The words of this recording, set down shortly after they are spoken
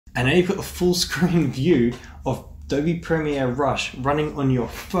And now you've got the full screen view of Adobe Premiere Rush running on your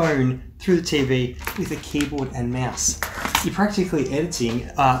phone through the TV with a keyboard and mouse. You're practically editing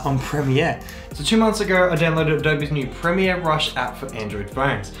on Premiere. So 2 months ago, I downloaded Adobe's new Premiere Rush app for Android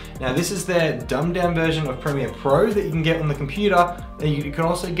phones. Now this is their dumbed down version of Premiere Pro that you can get on the computer, and you can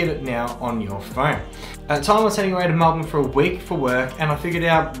also get it now on your phone. At the time I was heading away to Melbourne for a week for work, and I figured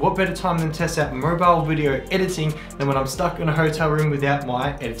out what better time than test out mobile video editing than when I'm stuck in a hotel room without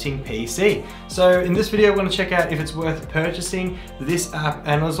my editing PC. So in this video, we're going to check out if it's worth purchasing this app,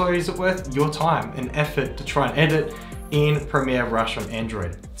 and as always, is it worth your time and effort to try and edit in Premiere Rush on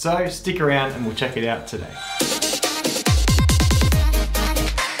Android. So stick around and we'll check it out today.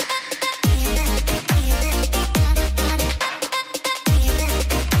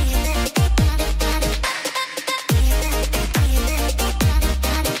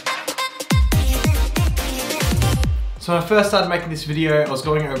 So when I first started making this video, I was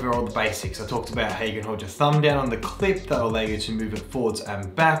going over all the basics. I talked about how you can hold your thumb down on the clip, that will allow you to move it forwards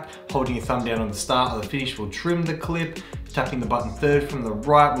and back. Holding your thumb down on the start or the finish will trim the clip. Tapping the button third from the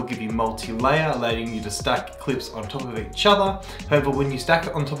right will give you multi-layer, allowing you to stack clips on top of each other. However, when you stack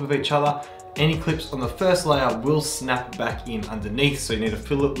it on top of each other, any clips on the first layer will snap back in underneath, so you need to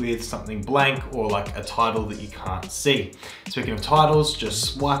fill it with something blank or like a title that you can't see. Speaking of titles,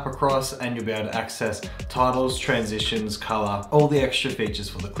 just swipe across and you'll be able to access titles, transitions, color, all the extra features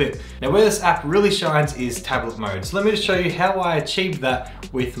for the clip. Now where this app really shines is tablet mode. So let me just show you how I achieved that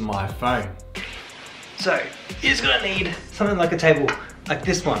with my phone. So you're just gonna need something like a table like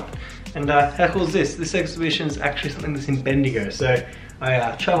this one. And how cool is this? This exhibition is actually something that's in Bendigo. So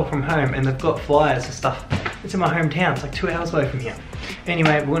I travel from home and they've got flyers and stuff. It's in my hometown, it's like 2 hours away from here.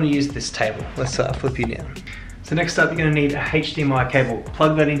 Anyway, we're gonna use this table. Let's flip you down. So next up, you're gonna need a HDMI cable.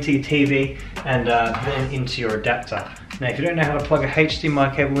 Plug that into your TV and then into your adapter. Now, if you don't know how to plug a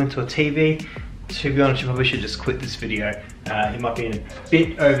HDMI cable into a TV, to be honest, you probably should just quit this video. You might be in a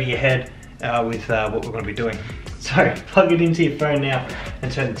bit over your head with what we're gonna be doing. So plug it into your phone now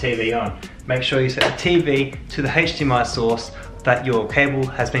and turn the TV on. Make sure you set the TV to the HDMI source that your cable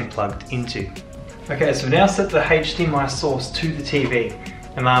has been plugged into. Okay, so now set the HDMI source to the TV.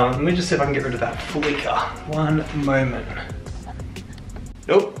 And let me just see if I can get rid of that flicker. One moment.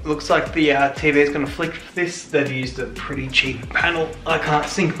 Nope, looks like the TV is gonna flick for this. They've used a pretty cheap panel. I can't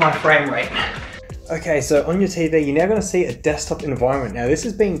sync my frame rate. Okay, so on your TV, you're now gonna see a desktop environment. Now this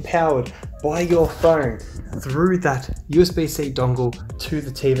is being powered by your phone through that USB-C dongle to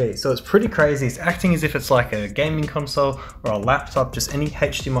the TV. So it's pretty crazy. It's acting as if it's like a gaming console or a laptop, just any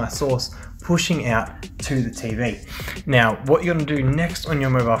HDMI source pushing out to the TV. Now, what you're gonna do next on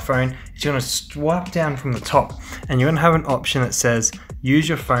your mobile phone is you're gonna swipe down from the top and you're gonna have an option that says, use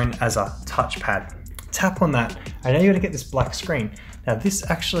your phone as a touchpad. Tap on that, and now you're gonna get this black screen. Now this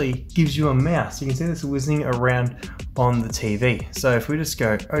actually gives you a mouse. You can see this whizzing around on the TV. So if we just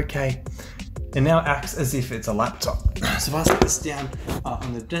go, okay, it now acts as if it's a laptop. So if I set this down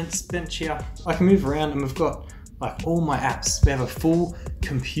on the bench here, I can move around and we've got like all my apps. We have a full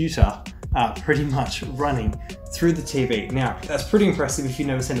computer pretty much running through the TV. Now, that's pretty impressive if you've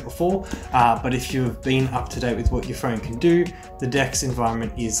never seen it before, but if you've been up to date with what your phone can do, the DEX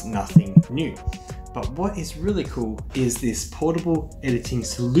environment is nothing new. But what is really cool is this portable editing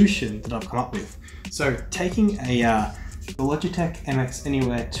solution that I've come up with. So taking a Logitech MX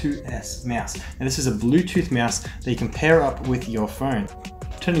Anywhere 2S mouse. Now this is a Bluetooth mouse that you can pair up with your phone.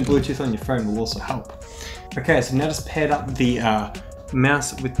 Turning Bluetooth on your phone will also help. Okay, so now just paired up the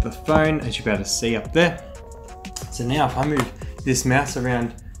mouse with the phone, as you'll be able to see up there. So now if I move this mouse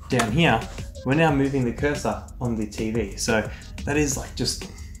around down here, we're now moving the cursor on the TV. So that is like just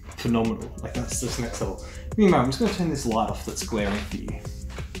phenomenal. Like that's just next level. Give me a moment, I'm just gonna turn this light off that's glaring for you.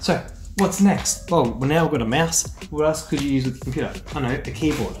 So what's next? Well, now we've got a mouse. What else could you use with the computer? I know, a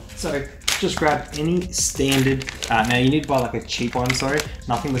keyboard. So just grab any standard, now you need to buy like a cheap one, sorry,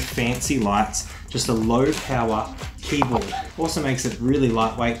 nothing with fancy lights, just a low power keyboard. Also makes it really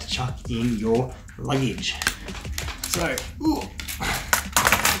lightweight to chuck in your luggage. So, ooh,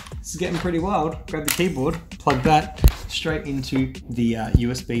 this is getting pretty wild. Grab the keyboard, plug that straight into the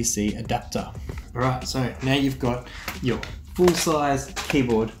USB-C adapter. All right, so now you've got your full-size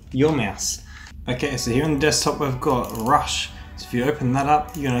keyboard, your mouse. Okay, so here on the desktop we've got Rush. So if you open that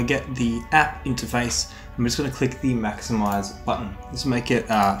up, you're gonna get the app interface. I'm just gonna click the maximize button. This will make it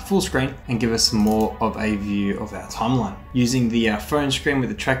full screen and give us more of a view of our timeline. Using the phone screen with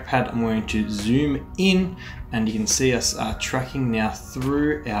the trackpad, I'm going to zoom in and you can see us tracking now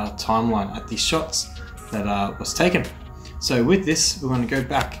through our timeline at the shots that was taken. So with this, we're gonna go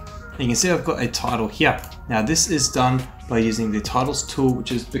back. And you can see I've got a title here. Now this is done by using the titles tool,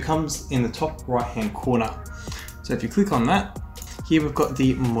 which becomes in the top right hand corner. So if you click on that, here we've got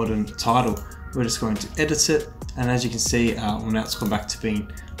the modern title. We're just going to edit it, and as you can see, well, now it's gone back to being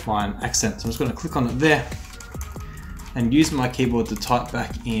Hawaiian accent. So I'm just going to click on it there and use my keyboard to type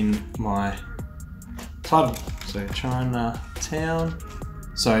back in my title. So Chinatown.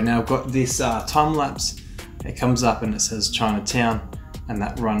 So now I've got this time lapse. It comes up and it says Chinatown, and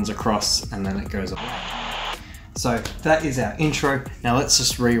that runs across and then it goes away. So that is our intro. Now let's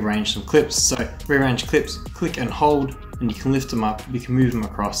just rearrange some clips. So rearrange clips, click and hold, and you can lift them up, you can move them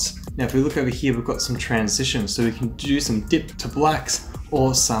across. Now if we look over here, we've got some transitions. So we can do some dip to blacks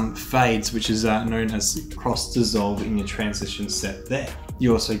or some fades, which is known as cross dissolve in your transition set there.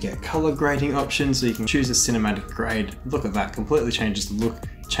 You also get color grading options, so you can choose a cinematic grade. Look at that, completely changes the look.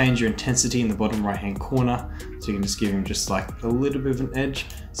 Change your intensity in the bottom right hand corner, so you can just give him just like a little bit of an edge.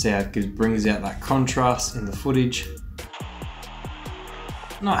 See how it brings out that contrast in the footage.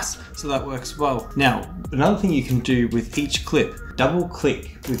 Nice, so that works well. Now, another thing you can do with each clip, double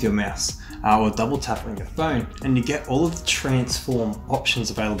click with your mouse or double tap on your phone, and you get all of the transform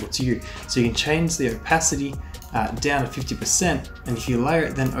options available to you. So you can change the opacity down to 50%, and if you layer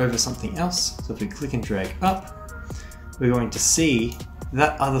it then over something else, so if we click and drag up, we're going to see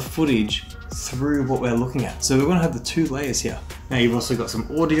that other footage through what we're looking at. So we're going to have the two layers here. Now you've also got some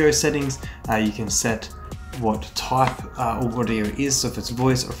audio settings. You can set what type of audio it is, so if it's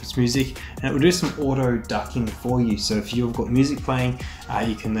voice or if it's music, and it will do some auto ducking for you. So if you've got music playing,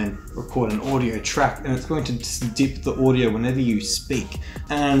 you can then record an audio track, and it's going to just dip the audio whenever you speak.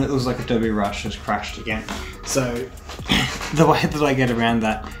 And it looks like Adobe Rush has crashed again. So the way that I get around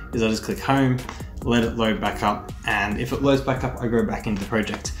that is I just click home, let it load back up, and if it loads back up, I go back into the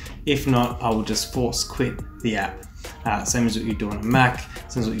project. If not, I will just force quit the app. Same as what you do on a Mac,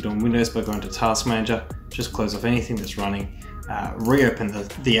 same as what you do on Windows by going to Task Manager, just close off anything that's running, reopen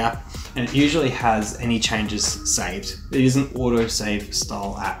the app, and it usually has any changes saved. It is an auto-save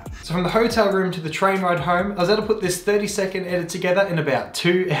style app. So from the hotel room to the train ride home, I was able to put this 30-second edit together in about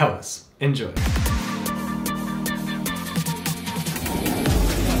 2 hours. Enjoy.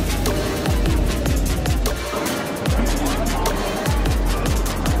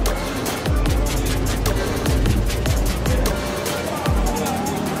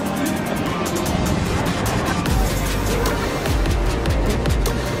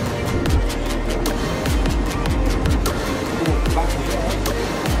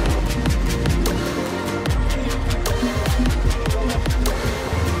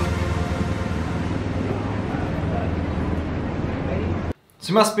 So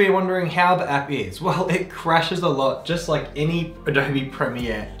you must be wondering how the app is. Well, it crashes a lot, just like any Adobe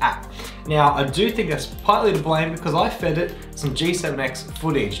Premiere app. Now, I do think that's partly to blame because I fed it some G7X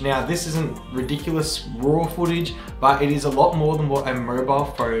footage. Now, this isn't ridiculous raw footage, but it is a lot more than what a mobile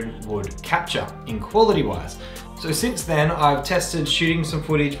phone would capture in quality-wise. So since then, I've tested shooting some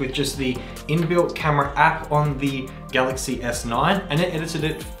footage with just the inbuilt camera app on the Galaxy S9, and it edited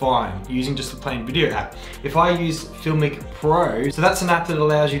it fine using just the plain video app. If I use Filmic Pro, so that's an app that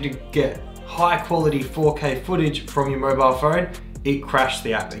allows you to get high quality 4K footage from your mobile phone, it crashed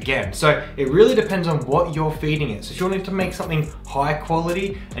the app again. So it really depends on what you're feeding it. So if you want to make something high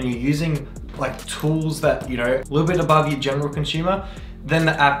quality and you're using like tools that, you know, a little bit above your general consumer, then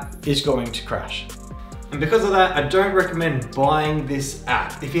the app is going to crash. And because of that, I don't recommend buying this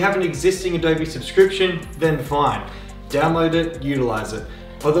app. If you have an existing Adobe subscription, then fine. Download it, utilize it.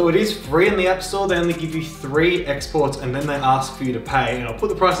 Although it is free in the App Store, they only give you 3 exports and then they ask for you to pay. And I'll put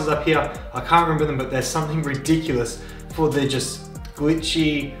the prices up here. I can't remember them, but there's something ridiculous for the just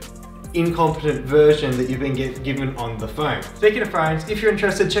glitchy, incompetent version that you've been given on the phone. Speaking of phones, if you're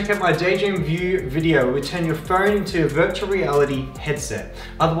interested, check out my Daydream View video where we turn your phone into a virtual reality headset.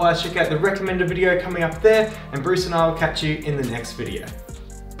 Otherwise, check out the recommended video coming up there, and Bruce and I will catch you in the next video.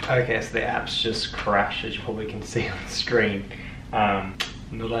 Okay, so the app's just crashed, as you probably can see on the screen.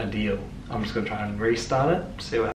 Not ideal. I'm just gonna try and restart it, see what happens.